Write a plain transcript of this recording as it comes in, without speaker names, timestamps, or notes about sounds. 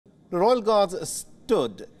The Royal Guards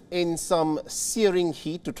stood in some searing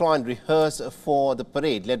heat to try and rehearse for the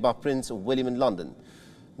parade led by Prince William in London.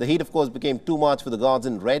 The heat, of course, became too much for the Guards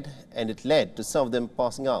in red, and it led to some of them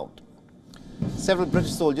passing out. Several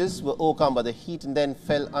British soldiers were overcome by the heat and then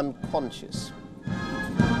fell unconscious.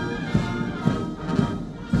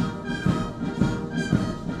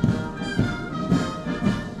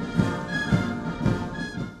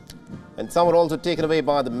 And some were also taken away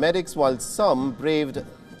by the medics, while some braved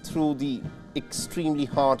through the extremely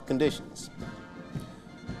hard conditions.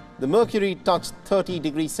 The mercury touched 30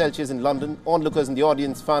 degrees Celsius in London. Onlookers in the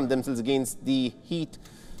audience fanned themselves against the heat,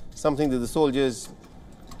 something that the soldiers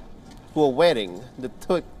who were wearing the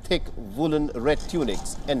thick woolen red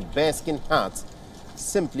tunics and bearskin hats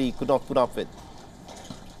simply could not put up with.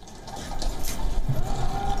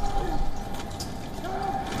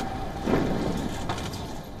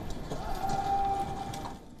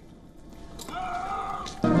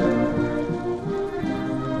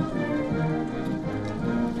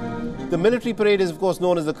 The military parade is, of course,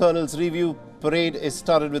 known as the Colonel's Review. Parade is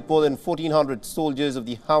started with more than 1,400 soldiers of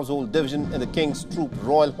the Household Division and the King's Troop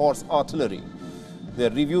Royal Horse Artillery. They are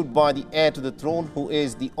reviewed by the heir to the throne, who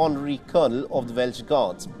is the Honorary Colonel of the Welsh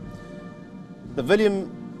Guards. The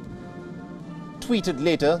William tweeted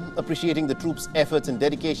later, appreciating the troops' efforts and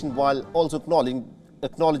dedication while also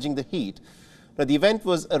acknowledging the heat. Now, the event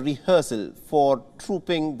was a rehearsal for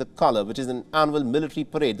Trooping the Colour, which is an annual military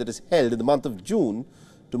parade that is held in the month of June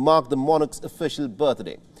to mark the monarch's official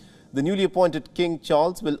birthday. The newly appointed King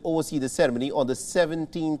Charles will oversee the ceremony on the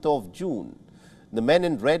 17th of June. The men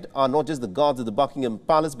in red are not just the guards of the Buckingham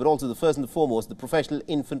Palace, but also the first and foremost, the professional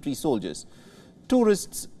infantry soldiers.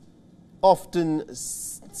 Tourists often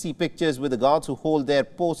see pictures with the guards who hold their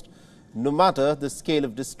post, no matter the scale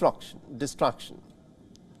of distraction.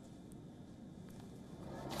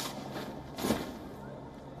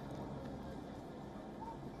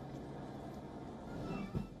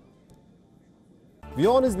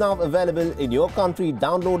 WION is now available in your country.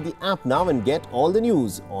 Download the app now and get all the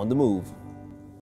news on the move.